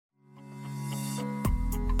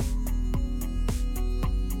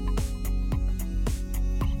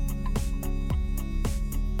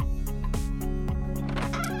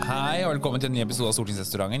Hei og velkommen til en ny episode av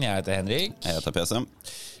Stortingsrestauranten. Jeg heter Henrik. Jeg heter PC.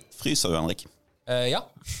 Fryser du, Henrik? Ja.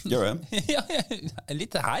 Gjør det? Ja,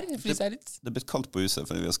 litt her. Fryser jeg litt. Det er blitt kaldt på huset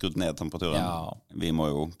fordi vi har skrudd ned temperaturen. Ja. Vi må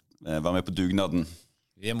jo være med på dugnaden.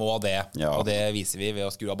 Vi må det, Ja. og det viser vi ved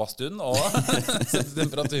å skru av badstuen og sette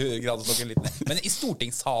temperaturgradestokken litt ned. Men i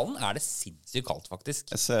stortingssalen er det sinnssykt kaldt,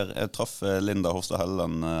 faktisk. Jeg traff Linda Hofstad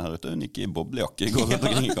Helleland her ute. Hun gikk i boblejakke i går rundt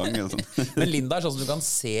omkring i gangen. Sånn. Men Linda er sånn som du kan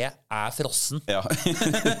se er frossen. Ja.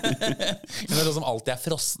 Hun er sånn som alltid er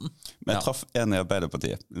frossen. Men jeg traff en i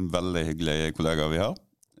Arbeiderpartiet. En veldig hyggelig kollega vi har.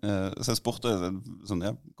 Så jeg spurte sånn,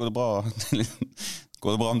 ja, går det bra?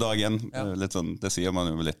 Går det bra om dagen? Ja. Litt sånn, det sier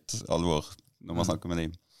man jo med litt alvor når man snakker med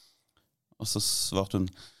dem. Og så svarte hun,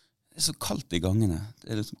 det er så kaldt i gangene.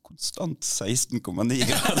 Det er liksom konstant 16,9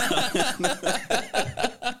 grader.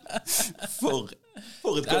 For et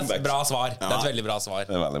Det er comeback. et bra svar. Det er et Ja. veldig bra svar.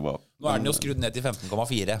 Det er veldig bra. Nå er den jo skrudd ned til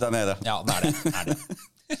 15,4. Den er det. Ja, det er det.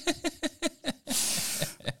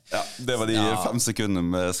 Ja, det var de Ja. 5 sekunder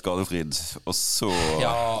med skadefrid. Og så...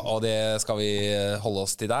 Ja, og det skal vi holde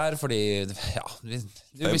oss til der, fordi ja,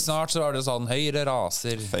 snart så er det sånn høyre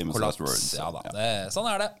raser, Famous last kollaps. words. Ja da, sånn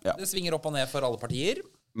er det. Ja. Det svinger opp og ned for alle partier.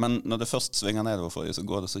 Men når det først svinger nedover for dem, så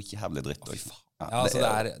går det så jævlig dritt. Også. Ja, så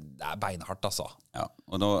det er beinhardt, altså. Ja,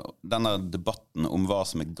 og da, denne debatten om hva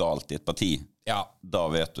som er galt i et parti, Ja, da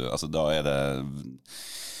vet du, altså da er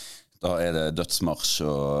det dødsmarsj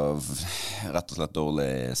og rett og slett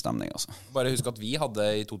dårlig stemning, altså. bare husk at vi hadde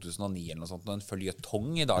i 2009 eller noe sånt, en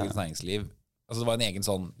føljetong i Dagens Næringsliv. Altså det var en egen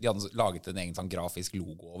sånn, de hadde laget en egen sånn grafisk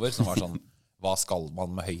logo over, som var sånn, hva skal man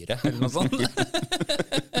med Høyre? Eller noe sånt.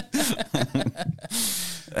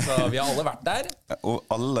 Så vi har alle vært der. Og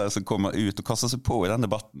alle som kommer ut og kaster seg på i den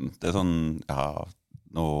debatten, det er sånn, ja,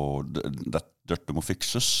 nå, dette må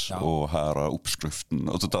fikses, Ja. og her er oppskriften,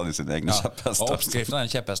 og så tar de sine egne Og kjepphester. oppskriften er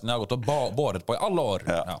den kjephesten jeg har gått og båret på i alle år.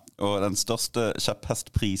 Ja. Og den største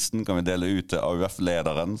kjepphestprisen kan vi dele ut til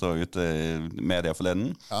AUF-lederen, som var ute i media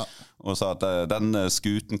forleden, Ja. og sa at den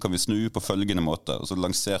skuten kan vi snu på følgende måte. Og så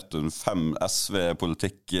lanserte hun 5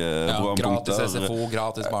 SV-politikk Ja, programpunkter. gratis SFO,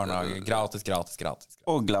 gratis barnehage, gratis.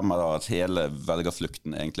 Og glemmer da at hele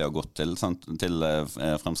velgerflukten egentlig har gått til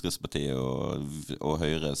Fremskrittspartiet og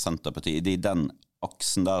Høyre, Senterpartiet. Det er den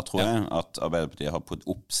aksen der, tror jeg, at Arbeiderpartiet har på et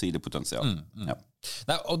oppsidepotensial. Ja.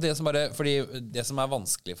 Nei, og det som er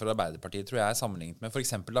vanskelig for Arbeiderpartiet, tror jeg er sammenlignet med for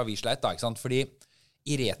eksempel da vi sleit, da, ikke sant? Fordi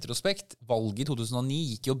i retrospekt, valget i 2009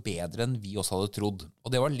 gikk jo bedre enn vi også hadde trodd.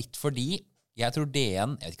 Og det var litt fordi, jeg tror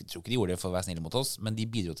DN, jeg tror ikke de gjorde det for å være snille mot oss, men de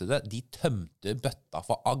bidro til det, de tømte bøtta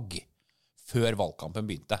for agg før valgkampen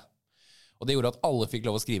begynte. Og det gjorde at alle fikk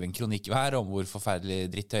lov å skrive en kronikk hver om hvor forferdelig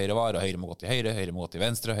dritt Høyre var, og Høyre må gå til Høyre, Høyre må gå til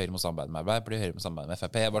Venstre, Høyre må samarbeide med Arbeiderpartiet, Høyre må samarbeide med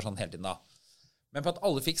FrP, bare sånn hele tiden da. Men på at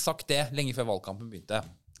alle fikk sagt det lenge før valgkampen begynte.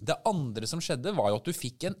 Det andre som skjedde var jo at du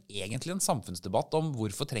fikk egentlig en samfunnsdebatt om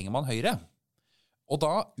hvorfor trenger man Høyre. Og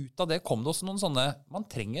da, ut av det kom det også noen sånne, man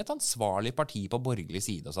trenger et ansvarlig parti på borgerlig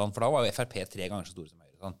side og sånn, for da var jo FrP 3 ganger så store som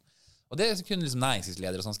Høyre. Sånn. Og det kunne liksom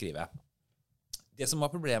næringslivsledere sånn skrive. Det som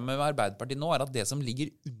var problemet med Arbeiderpartiet nå er at det som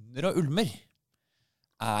ligger under og ulmer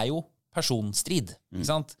er jo personstrid, ikke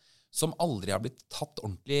sant? Som aldri har blitt tatt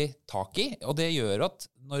ordentlig tak i, og det gjør at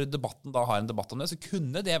når debatten da har en debatt om det, så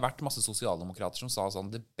kunne det vært masse sosialdemokrater som sa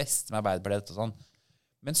sånn, det beste med Arbeiderpartiet og sånn.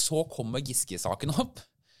 Men så kommer Giske-saken opp,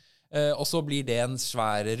 og så blir det en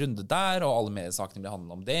svær runde der, og alle mediesakene blir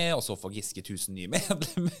handlet om det, og så får Giske 1000 nye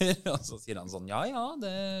medlemmer, og så sier han sånn, ja,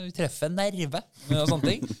 det treffer en nerve, og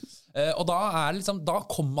sånne ting. Og da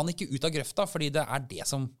kommer man ikke ut av grøfta, fordi det er det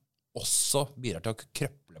som også bidrar til å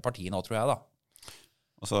krøple partiene, tror jeg da.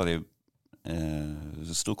 Og så har de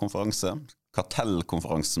stor konferanse,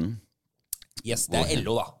 kartellkonferansen. Yes, det er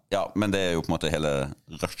LO da. Ja, men det er jo på en måte hele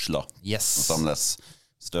rørsla Yes. som samles.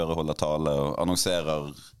 Støre holder tale og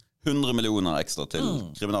annonserer 100 millioner ekstra til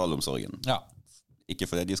kriminalomsorgen. Ja. Ikke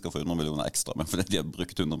fordi de skal få 100 millioner ekstra, men fordi de har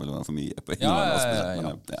brukt 100 millioner for mye på Ja.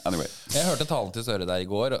 Anyway. Jeg hørte talen til Støre der i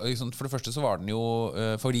går, og liksom, for det første så var den jo,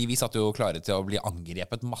 fordi vi satt jo klare til å bli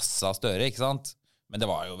angrepet masse av Støre, ikke sant? Men det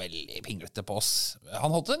var jo veldig pinglete på oss.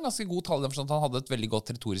 Han holdt en ganske god tale, for han hadde et veldig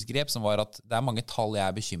godt retorisk grep, som var at det er mange tall jeg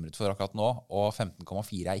er bekymret for akkurat nå, og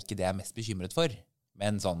 15,4 er ikke det jeg er mest bekymret for.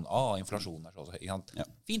 Men sånn, inflasjonen er så, ikke sant? Ja.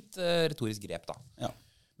 Fint retorisk grep da. Ja.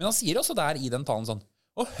 Men han sier også der i den talen sånn,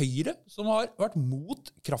 og Høyre, som har vært mot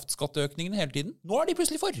kraftskatteøkningen hele tiden, nå er de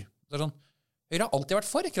plutselig for. Det er sånn, Høyre har alltid vært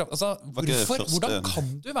for kraft. Altså, hvordan kan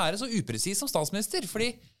du være så upresis som statsminister?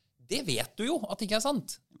 Fordi det vet du jo at det ikke er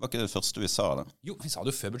sant. Var ikke det første vi sa da? Jo, vi sa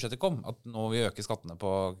det jo før budsjettet kom, at nå vil vi øke skattene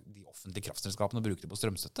på de offentlige kraftselskapene og bruke det på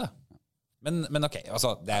strømstøtte. Men ok,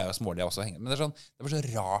 altså, det er jo smålig også. Men det er, sånn, det var så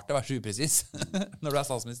rart å være så upresis når du er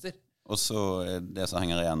statsminister. Og så det som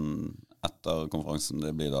henger igjen etter konferansen,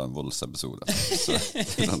 det blir da en voldsepisode. Så,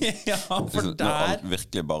 ja, for når alt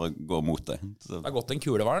virkelig bare går mot deg. Så. Det har gått en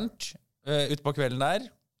kule varmt ute på kvelden der.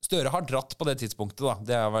 Støre har dratt på det tidspunktet, da.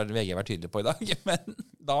 Det har VG vært tydelig på i dag. Men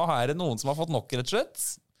da er det noen som har fått nok, rett og slett.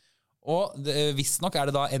 Og visst nok er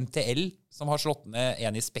det da NTL som har slått ned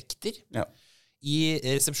en i Spekter i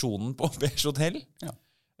resepsjonen på Beige Hotel. Ja.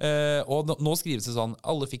 Og nå skrives det sånn,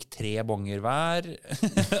 alle fikk 3 bonger hver.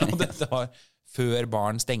 Og dette var før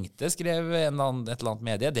barn stengte, skrev et eller annet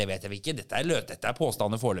medie. Det vet jeg ikke. Dette er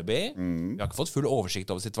påstander foreløpig. Vi har ikke fått full oversikt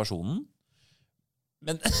over situasjonen.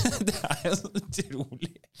 Men det er jo så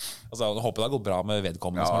utrolig. Altså, jeg håper det har gått bra med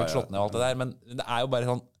vedkommende som har blitt slått ned og alt det der, men det er jo bare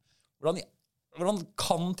sånn, hvordan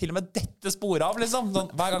kan til og med dette spore av, liksom? Sånn,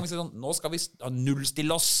 hver gang vi sier sånn, nå skal vi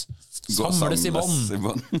nullstille oss, samles i bånd,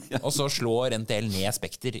 og så slår NTL ned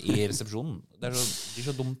Spekter i resepsjonen. Det blir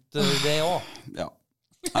så dumt det også. Ja.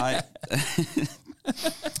 Nei.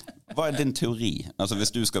 Hva er din teori? Altså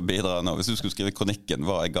hvis du skal bidra nå, hvis du skulle skrive kronikken,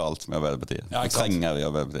 hva er galt med Arbeiderpartiet? Hva trenger vi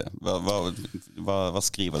Arbeiderpartiet? Hva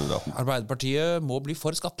skriver du da? Arbeiderpartiet må bli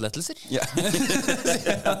for skattelettelser. Ja.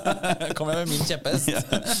 Kommer jeg med min kjepphest. Ja.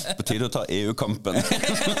 På tide å ta EU-kampen.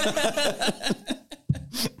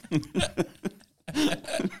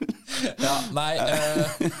 Ja, nei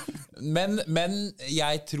men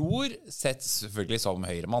jeg tror, sett selvfølgelig som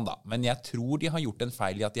høyremann da, men jeg tror de har gjort en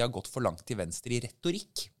feil i at de har gått for langt til venstre i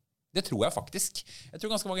retorikk. Det tror jeg faktisk. Jeg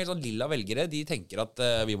tror ganske mange sånn lilla velgere, de tenker at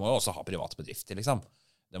vi må jo også ha private bedrifter, liksom.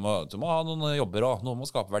 Du må ha noen jobber også, noen må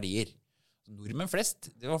skape verdier. Nordmenn flest,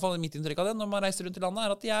 det er i hvert fall mitt inntrykk av det, når man reiser rundt i landet,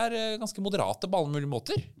 er at de er ganske moderate på alle mulige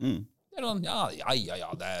måter. Det er sånn, ja,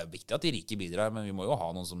 det er viktig at de rike bidrar, men vi må jo ha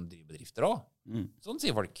noen som driver bedrifter også. Sånn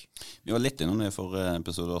sier folk. Vi var litt innom det i forrige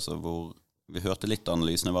episode også, hvor vi hørte litt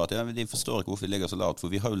analysene var at de forstår ikke hvorfor vi ligger så lavt,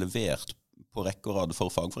 for vi har jo levert på rekke og rad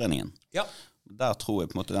for fagforeningen. Ja. Der tror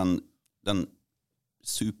jeg på en måte den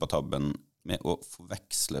supertabben med å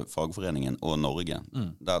forveksle fagforeningen og Norge,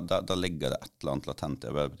 der ligger det et eller annet latent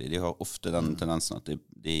i Arbeiderpartiet. De har ofte den tendensen at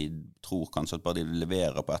de tror kanskje at bare de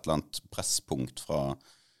leverer på et eller annet presspunkt fra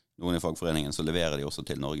noen i fagforeningen, så leverer de også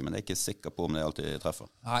til Norge, men jeg er ikke sikker på om det alltid treffer.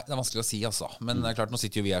 Nei, det er vanskelig å si, altså. Men det er klart, nå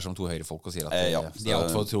sitter jo vi her som 2 høyrefolk og sier at de er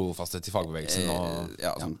alt for trofaste til fagbevegelsen.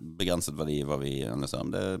 Sånn begrenset verdi hva vi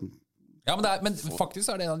analyserer. Men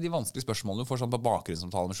faktisk er det en av de vanskelige spørsmålene du får sånn på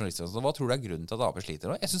bakgrunnssamtale med journalister. Så hva tror du er grunnen til at AP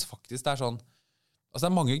sliter nå? Jeg synes faktisk det er sånn, altså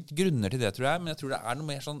det er mange grunner til det, tror jeg, men jeg tror det er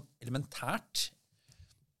noe mer sånn elementært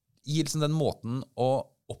i liksom den måten å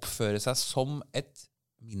oppføre seg som et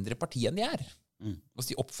mindre parti enn de er. Altså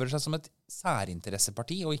de oppfører seg som et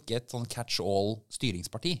særinteresseparti og ikke et sånn catch-all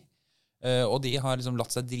styringsparti. Og de har liksom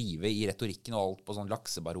latt seg drive i retorikken og alt på sånn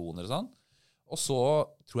laksebaroner og sånn. Og så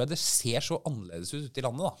tror jeg det ser så annerledes ut i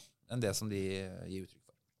landet da, enn det som de gir uttrykk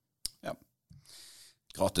for. Ja.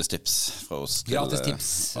 Gratis tips fra oss. Gratis tips.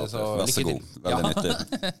 Vær så god. Veldig nyttig.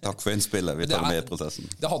 Takk for innspillet. Vi tar det med i prosessen.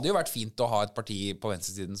 Det hadde jo vært fint å ha et parti på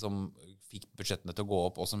venstresiden som fikk budsjettene til å gå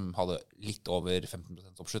opp, og som hadde litt over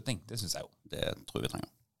 15% oppslutning. Det synes jeg jo. Det tror vi trenger.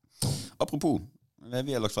 Apropos,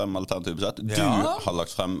 vi har lagt frem alternativt budsjett. Du har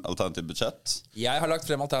lagt frem alternativt budsjett. Jeg har lagt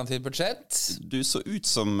frem alternativt budsjett. Du så ut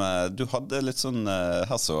som, du hadde litt sånn,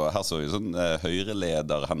 her så jo sånn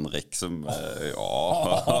høyreleder Henrik som,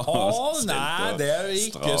 nei, det er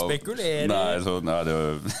ikke spekulering.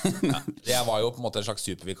 Jeg var jo på en måte en slags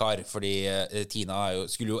supervikar, fordi Tina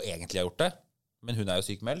skulle jo egentlig ha gjort det. Men hun er jo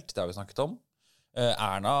sykmeldt, det har vi snakket om.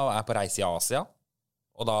 Erna er på reise i Asia,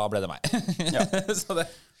 og da ble det meg. Så det.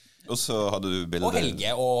 Og så hadde du bildet... Og Helge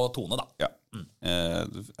og Tone, da. Ja.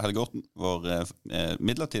 Helge Orten, vår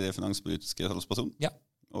midlertidige finanspolitiske talsperson,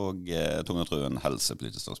 og Tone Trøen,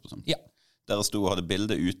 helsepolitisk talsperson. Ja. Dere stod og hadde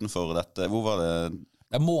bildet utenfor dette. Hvor var det...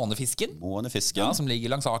 Det er Månefisken, som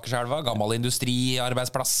ligger langs Akerselva, gammel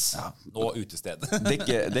industriarbeidsplass, nå utested. Det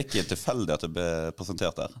er ikke tilfeldig at det ble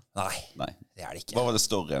presentert der? Nei, det er det ikke. Hva var det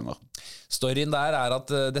storyen var? Storyen der er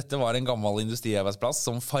at dette var en gammel industriarbeidsplass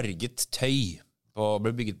som farget tøy.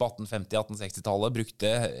 Ble bygget på 1850-1860-tallet, brukte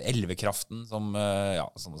elvekraften som,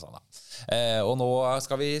 som det sa da. Og nå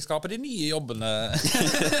skal vi skape de nye jobbene.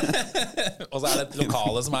 Og så er det et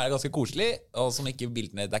lokale som er ganske koselig, og som ikke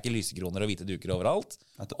bildene, det er ikke lysekroner og hvite duker overalt.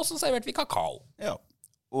 Og så serverte vi kakao. Ja.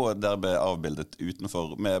 Og der ble avbildet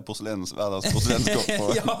utenfor med hverdagsporselenskopp.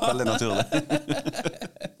 Veldig naturlig.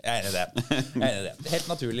 Jeg er enig i det. Helt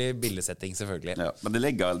naturlig bildesetting, selvfølgelig. Ja, men det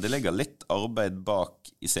ligger litt arbeid bak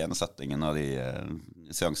iscenesettingen av de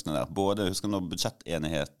seansene der. Både, husker når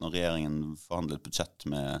budsjettenighet, når regjeringen forhandlet budsjett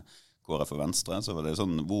med KrF og Venstre, så var det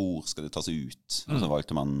sånn, hvor skal det tas ut? Og så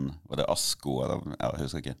valgte man, var det Asko, eller jeg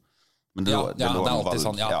husker ikke. Men det lå er alltid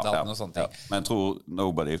sånn, det er alltid noe sånt. Men jeg tror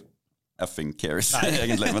nobody effing cares,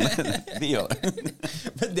 egentlig, men vi gjør det.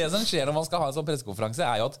 Men det som skjer når man skal ha en sånn pressekonferanse,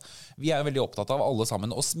 er jo at vi er jo veldig opptatt av alle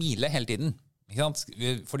sammen å smile hele tiden. Ikke sant?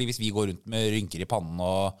 Fordi hvis vi går rundt med rynker i pannen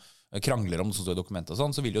og krangler om sånne dokumenter og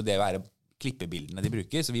sånn, så vil jo det være klippebildene de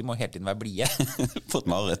bruker, så vi må hele tiden være blide. Fått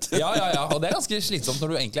mareritt. Ja, og det er ganske slitsomt når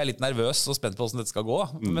du egentlig er litt nervøs og spent på hvordan dette skal gå,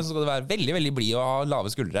 men så skal du være veldig, veldig blid og ha lave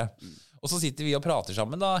skuldre. Og så sitter vi og prater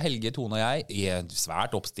sammen da, Helge, Tone og jeg, i en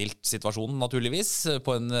svært oppstilt situasjon naturligvis,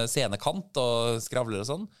 på en scenekant og skravler og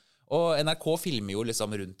sånn. Og NRK filmer jo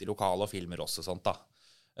liksom rundt i lokalet og filmer oss og sånt da.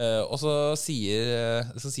 Og så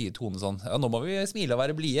sier Tone sånn, ja, nå må vi smile og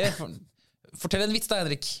være blide. Fortell en vits da,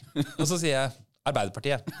 Henrik. Og så sier jeg,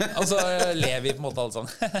 Arbeiderpartiet. Og så lever vi på en måte alle sammen.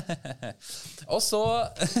 Og så...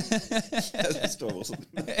 Jeg står også.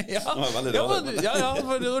 Ja,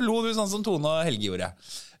 for da lo du sånn som Tone og Helge gjorde.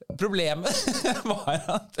 Problemet var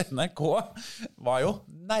at NRK var jo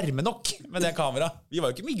nærme nok med det kamera. Vi var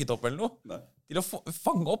jo ikke mygget opp eller noe til å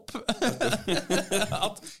fange opp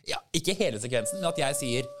at, ja, ikke hele sekvensen, men at jeg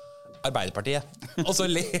sier Arbeiderpartiet, og så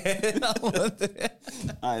ler alle tre.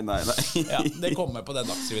 Nei. Ja, det kommer på den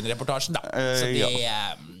Dagsrevyen-reportasjen da. Så det,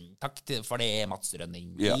 takk for det, Mats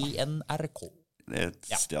Rønning i NRK. Det er et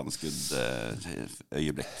stjerneskudd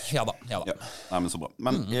øyeblikk. Ja da. Nei, men så bra.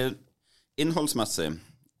 Men innholdsmessig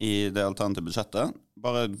i det alternative budsjettet,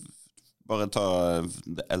 bare ta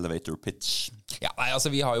the elevator pitch. Ja, nei, altså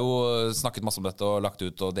vi har jo snakket masse om dette og lagt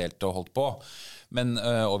ut og delt og holdt på. Men,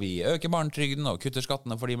 og vi øker barnetrygden og kutter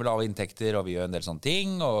skattene for de med lave inntekter, og vi gjør en del sånne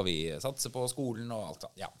ting, og vi satser på skolen og alt.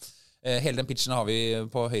 Ja. Hele den pitchen har vi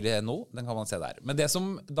på Høyre.no, den kan man se der. Men det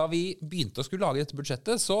som, da vi begynte å skulle lage dette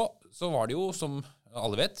budsjettet, så var det jo, som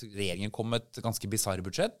alle vet, regjeringen kom med et ganske bizarre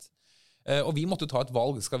budsjett, og vi måtte ta et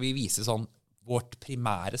valg. Skal vi vise sånn vårt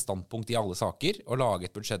primære standpunkt i alle saker, og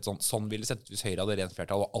lage et budsjett sånn ville sett ut hvis Høyre hadde rent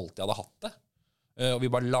flertall og alltid hadde hatt det? Og vi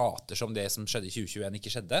bare later som det som skjedde i 2021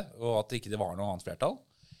 ikke skjedde, og at det ikke var noe annet flertall?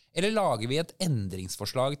 Eller lager vi et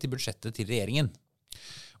endringsforslag til budsjettet til regjeringen?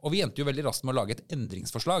 Og vi endte jo veldig raskt med å lage et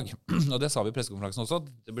endringsforslag, og det sa vi i pressekonferansen også,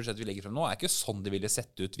 at det budsjettet vi legger frem nå er ikke sånn det ville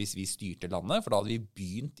sett ut hvis vi styrte landet, for da hadde vi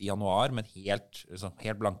begynt i januar med helt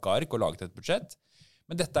blanke ark og laget et budsjett.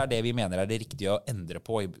 Men dette er det vi mener er det riktige å endre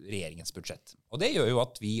på i regjeringens budsjett. Og det gjør jo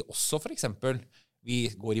at vi også for eksempel, vi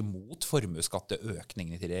går imot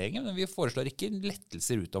formuesskatteøkningene til regjeringen, men vi foreslår ikke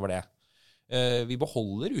lettelser utover det. Vi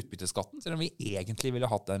beholder utbytteskatten, selv om vi egentlig ville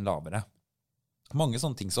hatt den lavere. Mange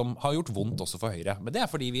sånne ting som har gjort vondt også for Høyre. Men det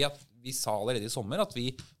er fordi vi sa allerede i sommer at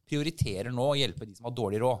vi prioriterer nå å hjelpe de som har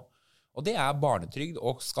dårlig råd. Og det er barnetrygd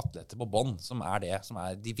og skattelette på bånd som er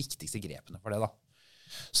de viktigste grepene for det da.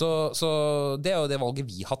 Så det er jo det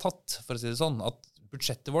valget vi har tatt, for å si det sånn, at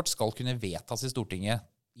budsjettet vårt skal kunne vedtas i Stortinget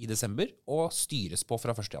i desember og styres på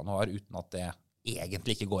fra 1. januar uten at det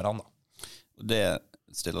egentlig ikke går an da. Det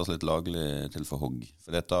stiller oss litt laglig til for hogg,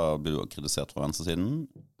 for dette blir jo kritisert fra venstresiden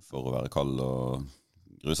for å være kald og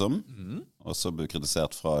grusom, og så blir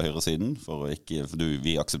kritisert fra høyresiden for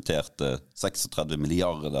vi aksepterte 36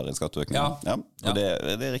 milliarder i skatteøkning. Ja, og det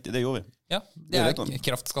er riktig, det gjorde vi. Ja, det er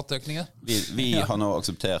kraftskatteøkninger. Vi har nå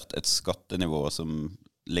akseptert et skattenivå som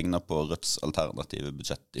ligner på Rødts alternative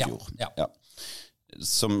budsjett i fjor. Ja.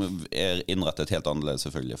 Som er innrettet helt annerledes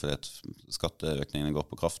selvfølgelig, fordi skatteøkningene går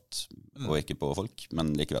på kraft og ikke på folk,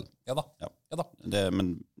 men likevel. Ja da.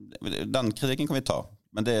 Men den kritikken kan vi ta,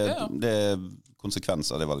 men det er konsekvens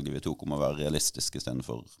av det valget vi tok om å være realistisk i stedet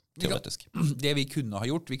for teoretisk. Det vi kunne ha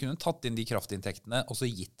gjort, vi kunne tatt inn de kraftinntektene og så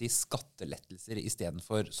gitt de skattelettelser i stedet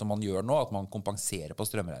for, som man gjør nå, at man kompenserer på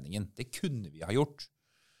strømregningen. Det kunne vi ha gjort.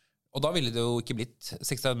 Og da ville det jo ikke blitt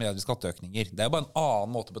 60 milliarder skatteøkninger. Det er jo bare en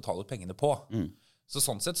annen måte å betale pengene på. Så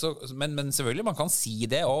sånn sett, men selvfølgelig man kan si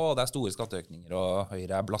det, det er store skatteøkninger og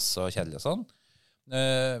Høyre er blass og kjedelig og sånn.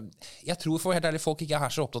 Jeg tror for helt ærlig folk ikke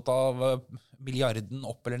er så opptatt av milliarden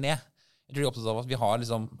opp eller ned. Jeg tror de er opptatt av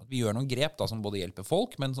at vi gjør noen grep da, som både hjelper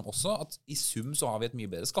folk, men som også at i sum så har vi et mye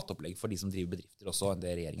bedre skatteopplegg for de som driver bedrifter også enn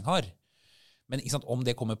det regjeringen har. Men ikke sant, om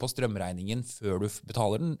det kommer på strømregningen før du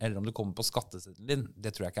betaler den, eller om det kommer på skatteseddelen din,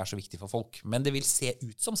 det tror jeg ikke er så viktig for folk. Men det vil se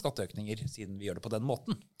ut som skatteøkninger siden vi gjør det på den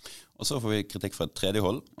måten. Og så får vi kritikk fra et tredje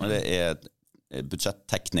hold, og det er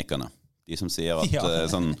budsjetteknikerne. De som sier at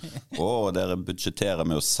dere budsjetterer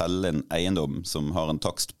med å selge en eiendom som har en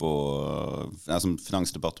takst på, som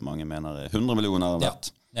Finansdepartementet mener er 100 millioner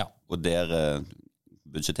verdt. Ja. Og dere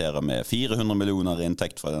budsjetterer med 400 millioner i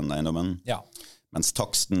inntekt fra den eiendommen. Ja. Mens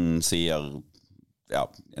taksten sier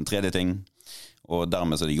en tredje ting, og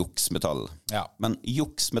dermed så er det juksmetall. Ja. Men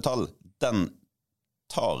juksmetall, den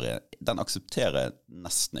aksepterer jeg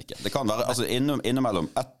nesten ikke. Det kan være, innimellom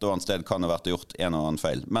et og annet sted kan det vært gjort en og annen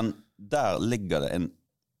feil, men der ligger det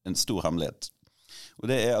en stor hemmelighet. og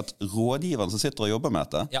det er at rådgiveren som sitter og jobber med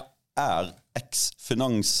dette, Ja. er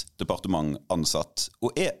eks-finansdepartement ansatt,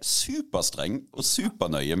 og er superstreng og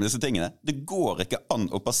supernøye med disse tingene. Det går ikke an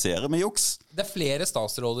å passere med juks. Det er flere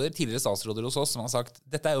tidligere statsråder hos oss som har sagt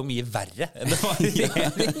dette er jo mye verre enn det var i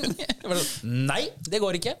regjering. Nei, det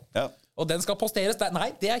går ikke. Ja. Og den skal posteres der.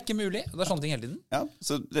 Nei, det er ikke mulig. Det er sånne ting hele tiden. Ja,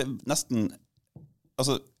 så det er nesten...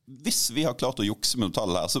 Altså, hvis vi har klart å jukse med noen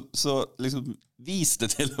tall her, så liksom vis det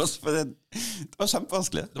til oss, for det var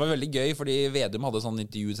kjempevanskelig. Det var veldig gøy, fordi Vedum hadde sånn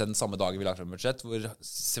intervju den samme dag vi la frem budsjett, hvor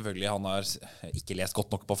selvfølgelig han har ikke lest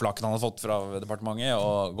godt nok på flaken han har fått fra departementet,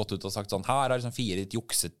 og gått ut og sagt sånn, her er liksom 4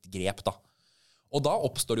 jukset grep da. Og da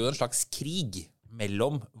oppstår det jo en slags krig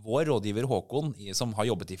mellom vår rådgiver Håkon, som har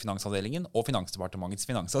jobbet i finansavdelingen, og Finansdepartementets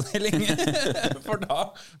finansavdeling. For da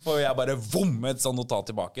får jeg bare et sånn notat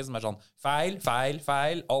tilbake, som er sånn, feil,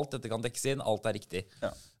 alt dette kan dekkes inn, alt er riktig.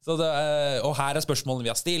 Ja. Så det, og her er spørsmålene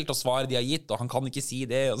vi har stilt, og svar de har gitt, og han kan ikke si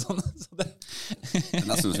det, og sånn. Så det.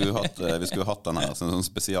 Nesten vi skulle hatt den her, sånn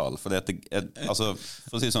spesial, for det altså,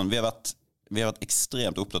 for å si sånn, vi har vært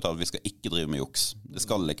ekstremt opptatt av at vi skal ikke drive med juks. Det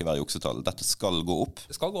skal ikke være juksetall. Dette skal gå opp.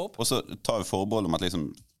 Det skal gå opp. Og så tar vi forbehold om at liksom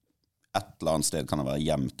et eller annet sted kan det være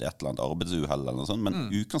gjemt i et eller annet arbeidsuhell eller noe sånt, men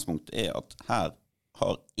utgangspunktet er at her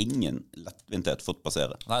har ingen lettvinthet fått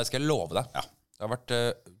passere. Nei, det skal jeg love deg. Ja. Det har vært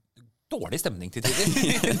dårlig stemning til tider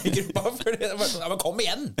i gruppa, for det var sånn, ja, men kom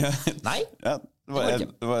igjen! Nei. Ja, det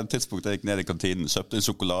var et tidspunkt jeg gikk ned i kantinen, kjøpte en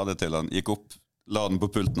sjokolade til han, gikk opp, la den på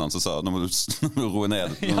pulten hans og sa, nå må du roe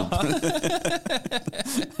ned. Ja.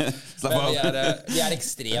 vi er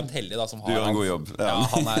ekstremt heldige da, som har du gjør en god jobb. Ja. Ja,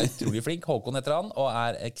 han er utrolig flink, Håkon heter han, og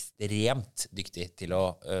er ekstremt dyktig til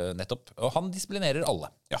å nettopp, og han disiplinerer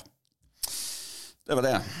alle. Ja. Det var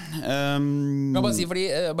det. Jeg bare si, fordi,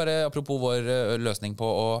 bare apropos vår løsning på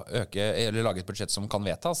å øke, eller lage et budsjett som kan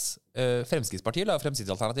vedtas, Fremskrittspartiet la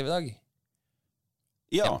fremskrittsalternativ i dag.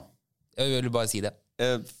 Ja. Jeg vil bare si det.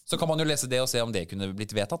 Så kan man jo lese det og se om det kunne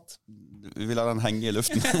blitt vedtatt. Vi lar den henge i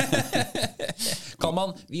luften.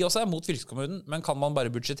 Vi også er mot fylkeskommunen, men kan man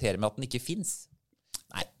bare budsjettere med at den ikke finnes?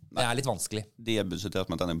 Nei, det er litt vanskelig. De er budsjettert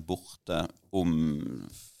med at den er borte om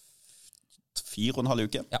 4,5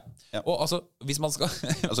 uker. Ja. Og altså, hvis man skal...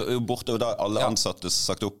 altså, borte, og da alle ansatte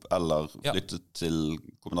sagt opp, eller flyttet til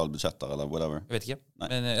kommunale budsjetter, eller whatever. Jeg vet ikke,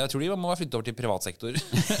 men jeg tror de må være flyttet over til privat sektor.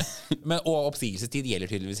 Og oppsigelsestid gjelder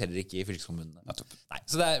tydeligvis heller ikke i fylkeskommunene. Nei,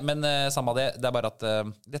 så men samme det er bare at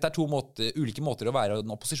dette er ulike måter å være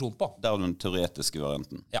en opposisjon på. Der har du den teoretiske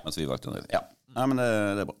varianten, mens vi valgte den. Ja, men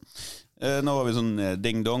det er bra. Nå har vi sånn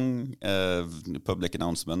ding-dong, public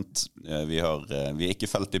announcement. Vi er ikke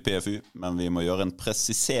felt i PFU, men vi må gjøre en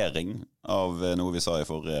presisering av noe vi sa i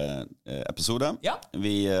forrige episode. Ja.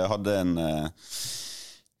 Vi hadde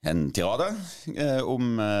en tirade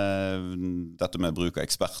om dette med bruk av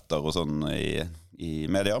eksperter og sånn i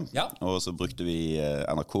media. Ja. Og så brukte vi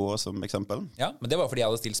NRK som eksempel. Ja, men det var fordi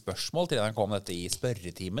jeg hadde stilt spørsmål til NRK om dette i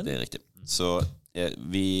spørretimen. Det er riktig. Så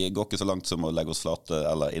vi går ikke så langt som å legge oss flate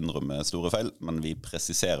eller innrømme store feil, men vi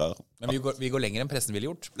presiserer. Men vi går lenger enn pressen ville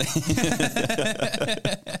gjort.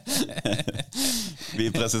 Vi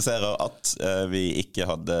presiserer at vi ikke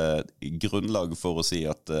hadde grunnlag for å si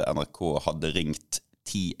at NRK hadde ringt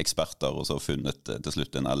 10 eksperter og så funnet til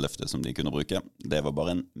slutt en 11. som de kunne bruke. Det var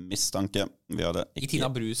bare en mistanke. Vi hadde ikke... I Tina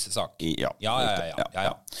Brus sak. Ja.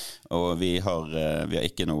 Og vi har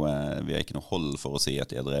ikke noe hold for å si at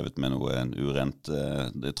de har drevet med noe urent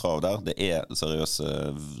trav der. Det er seriøse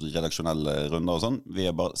redaksjonelle runder og sånn. Vi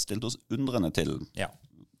har bare stilt oss undrende til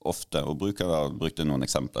ofte, og brukte noen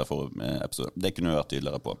eksempler for episoder. Det kunne vi vært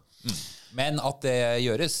tydeligere på. Men at det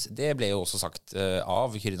gjøres, det ble jo også sagt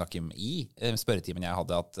av Kyrre Nakkim i spørretimen jeg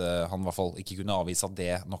hadde, at han i hvert fall ikke kunne avvise at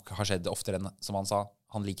det nok har skjedd oftere enn, som han sa,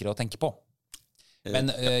 han liker å tenke på. Men,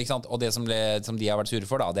 ikke sant? Og det som de har vært sure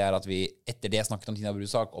for da, det er at vi etter det snakket om Tina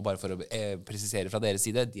Brus sak, og bare for å presisere fra deres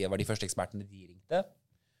side, de var de første ekspertene de ringte.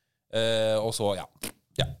 Og så, ja.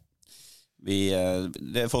 Det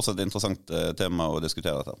er fortsatt et interessant tema å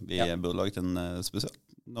diskutere dette. Vi burde laget en spesial.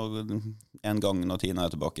 En gang når Tina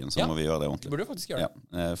er tilbake igjen, så må vi gjøre det ordentlig. Burde du faktisk gjøre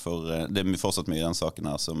det. For det er fortsatt mye i den saken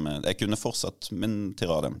her som jeg kunne fortsatt min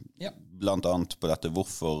tirade. Blant annet på dette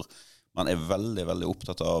hvorfor man er veldig, veldig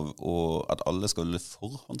opptatt av at alle skal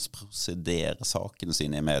forhåndsprosedere sakene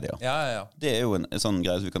sine i media. Det er jo en sånn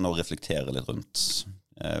greie som vi kan nå reflektere litt rundt.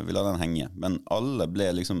 Vi lar den henge. Men alle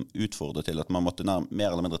ble liksom utfordret til at man måtte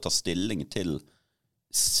mer eller mindre ta stilling til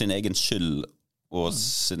sin egen skyld og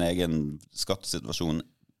sin egen skattesituasjon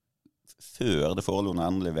før det forelå noe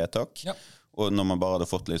endelig vedtak. Og når man bare hadde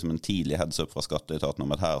fått liksom en tidlig heads up fra skatteetaten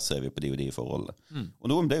om at her ser vi på de og de forholdene.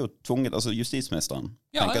 Og noen ble jo tvunget, altså justisministeren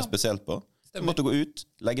tenker jeg spesielt på. De måtte gå ut,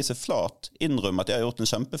 legge seg flat, innrømme at jeg har gjort en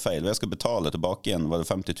kjempefeil, og jeg skal betale tilbake igjen, var det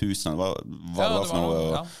 50 000, hva det var for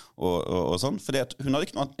noe, og sånn. Fordi at hun hadde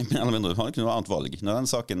ikke noe annet valg. Når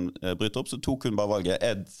den saken bryter opp, så tok hun bare valget,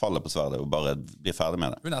 jeg faller på sverdet og bare blir ferdig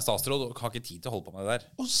med det. Hun statsråd og har ikke tid til å holde på med det der.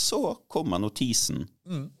 Og så kommer notisen.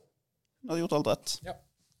 Hun hadde gjort alt rett. Ja.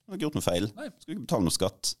 Hun hadde ikke gjort noe feil. Skulle ikke betale noe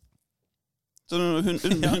skatt. Så hun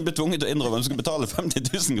ble tvunget til å innrømme at hun skulle betale 50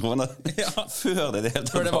 000 kroner før det helt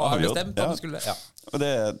før det var bestemt at hun skulle. Og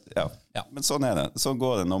det, men sånn det. Sånn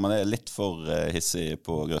går det når man litt for hissig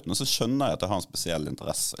på grøten. Og så skjønner jeg at det har en spesiell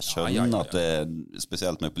interesse. Jeg skjønner at det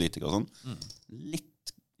spesielt med politikere og sånn.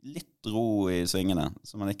 Litt ro i svingene,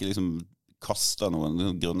 så man ikke liksom kaster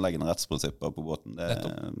noen grunnleggende rettsprinsipper på båten. Det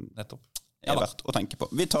Nettopp. Er verdt å tenke på.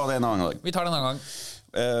 Vi tar det en annen gang.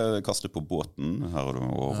 Kaste på båten. Her har du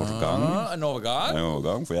en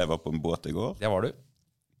overgang. For jeg var på en båt i går. Det var du.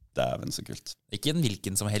 Dæven så kult. Ikke en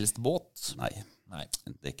hvilken som helst båt. Nei.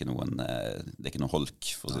 Det er ikke noen holk,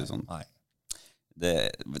 for å si det sånn. Nei. Det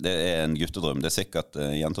er en guttedrøm. Det er sikkert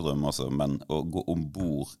jentedrøm også, men å gå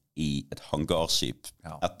ombord i et hangarskip,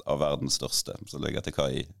 et av verdens største, som ligger til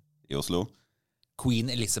kai i Oslo. Queen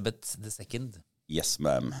Elizabeth II. Yes,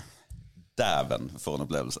 ma'am. Dæven for en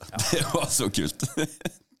opplevelse. Det var så kult.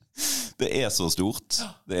 Det er så stort,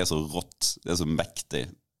 det er så rått, det er så mektig.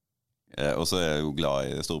 Og så er jeg jo glad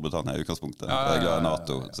i Storbritannia i utgangspunktet. Jeg er glad i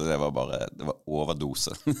NATO, så det var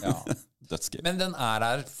overdose. Dødsgøy. Men den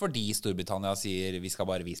her fordi Storbritannia sier vi skal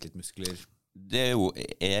bare vise litt muskler. Det er jo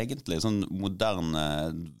egentlig sånn moderne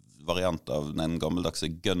variant av den gammeldagse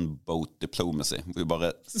gunboat diplomacy, hvor vi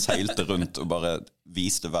bare seilte rundt og bare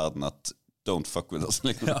viste verden at don't fuck with us.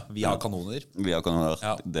 Liksom. Vi har kanoner. Det har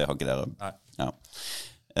ikke dere. Nei.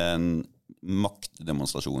 En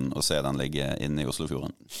maktdemonstrasjon å se den ligge inne i Oslofjorden.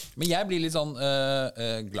 Men jeg blir litt sånn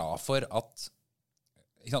glad for at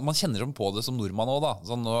man kjenner på det som nordmann også da.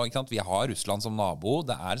 Sånn, vi har Russland som nabo,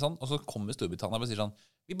 det er sånn, og så kommer Storbritannia og sier sånn,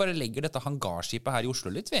 vi bare legger dette hangarskipet her i Oslo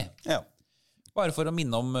litt, vi. Ja. Bare for å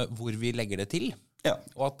minne om hvor vi legger det til. Ja.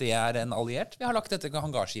 Og at det er en alliert. Vi har lagt dette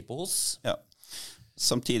hangarskipet hos. Ja.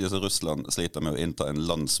 Samtidig som Russland sliter med å innta en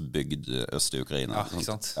landsbygd øst i Ukraina. Ikke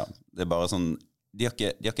sant? Ja, det er bare sånn, de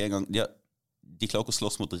klarer ikke å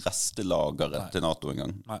slåss mot restelageret til NATO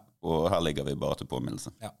engang. Og her ligger vi bare til påminnelse.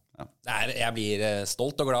 Ja. Jeg blir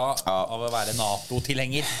stolt og glad av å være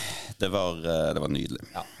NATO-tilhenger. Det var nydelig.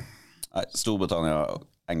 Nei, Storbritannia,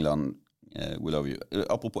 England, we love you.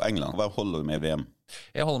 Apropos England, hva holder du med i VM?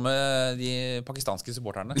 Jeg holder med de pakistanske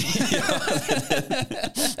supporterne. De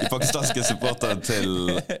pakistanske supporterne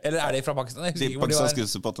til... Eller er de fra Pakistan? De pakistanske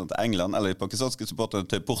supporterne til England, eller de pakistanske supporterne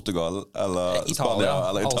til Portugal, eller Spania,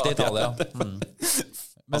 eller Italia.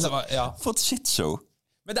 Altså, for et shitshow.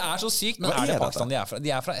 Men det er så sykt, men er det Pakistan de er fra? De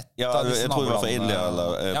er fra et av disse nabolandene. Jeg tror det var fra India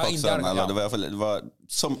eller Pakistan, eller det var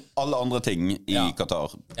som alle andre ting i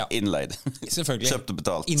Qatar. Innleid. Selvfølgelig. Kjøpt og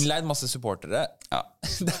betalt. Innleid masse supportere.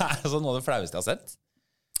 Det er altså noe av det flaueste jeg har sett.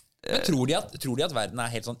 Men tror de at verden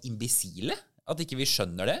er helt sånn imbesile? At ikke vi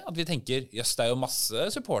skjønner det? At vi tenker, jøss, det er jo masse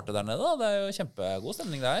supportere der nede da. Det er jo kjempegod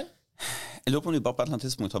stemning det her. Jeg lurer på om de bare på et eller annet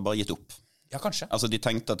tidspunkt har bare gitt opp. Ja, kanskje. Altså, de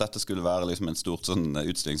tenkte at dette skulle være liksom en stort sånn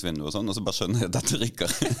utstillingsvindu og sånn, og så bare skjønner jeg at dette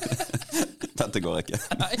rykker. Dette går ikke.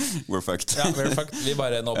 Nei. We're fucked. Ja, we're fucked. Nå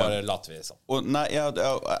bare later vi sånn. Og nei,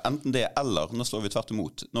 enten det eller, nå slår vi tvert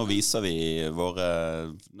imot. Nå viser vi våre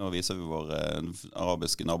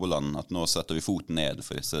arabiske naboland at nå setter vi foten ned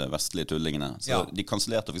for disse vestlige tullingene. Så de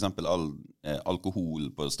kansellerte for eksempel all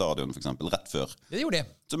alkohol på stadion, for eksempel, rett før. Det gjorde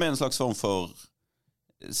de. Som er en slags form for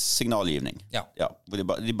signalgivning. Hvor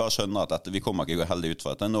de bare skjønner at vi kommer ikke heldig ut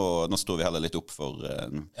fra dette. Nå står vi heller litt opp for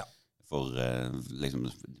liksom,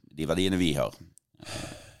 de verdiene vi har.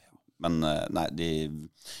 Men nei,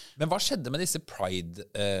 Men hva skjedde med disse pride...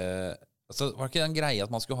 altså, var det ikke den greia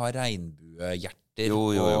at man skulle ha regnbuehjerter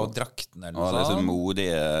på draktene? Eller noe sånt? Disse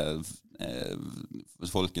modige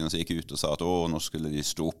folkene som gikk ut og sa at nå skulle de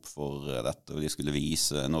stå opp for dette, og nå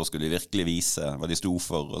skulle de virkelig vise hva de sto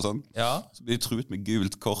for og sånn. Så ble de truet med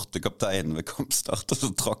gult kort til kapteinen ved kampstart, og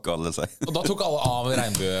så trakk alle seg. Og da tok alle av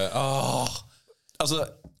regnbue. Altså,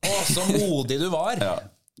 så modig du var.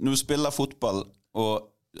 Når du spiller fotball, og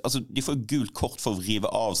de får gult kort for å rive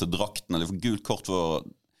av seg drakten, eller de får gult kort for å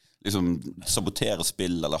liksom sabotere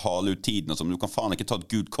spill eller hale ut tiden og sånn. Du kan faen ikke ta et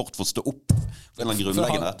gult kort for å stå opp for en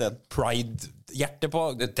grunnleggende rettighet. Pride-hjerte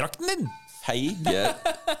på drakten din. Feige.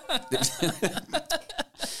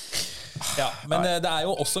 Men det er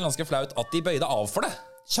jo også ganske flaut at de bøyde av for det.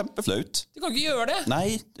 Kjempeflaut. De kan ikke gjøre det.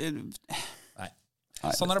 Nei.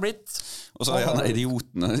 Sånn har det blitt. Og så er han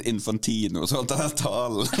idioten Infantino og så alt denne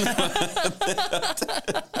talen.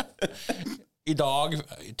 I dag,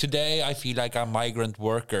 today I feel like a migrant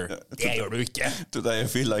worker. Det gjør du ikke. Today I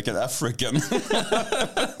feel like an African.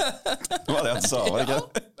 Det var det han sa, var det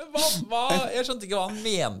ikke? Men jeg skjønte ikke hva han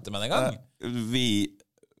mente med det en gang.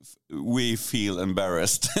 We feel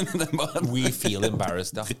embarrassed. We feel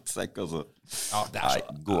embarrassed, ja. Drittsekk, altså. Ja, det er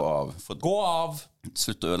så. Nei, gå av. Gå av.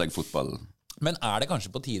 Slutt å ødelegge fotballen. Men det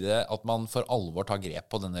kanskje på tide at man for alvor tar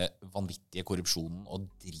grep på denne vanvittige korrupsjonen og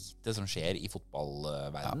dritet som skjer i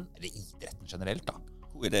fotballverden, eller idretten generelt da?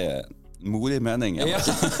 God idé. Modig mening. Ja,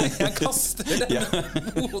 jeg kaster den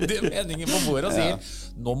modige meningen på bordet og sier,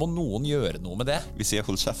 nå må noen gjøre noe med det. Vi sier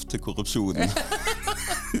hold kjeft til korrupsjonen.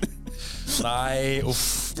 Nei,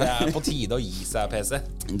 uff, det på tide å gi seg, PC.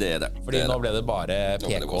 Det det. Fordi nå ble det bare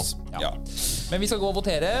PK. Ja. Men vi skal gå og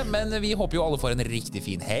votere, men vi håper jo alle får en riktig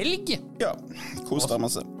fin helg. Ja, kos deg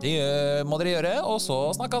masse. Det må dere gjøre, og så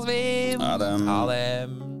snakkes vi. Ha det. Ha det.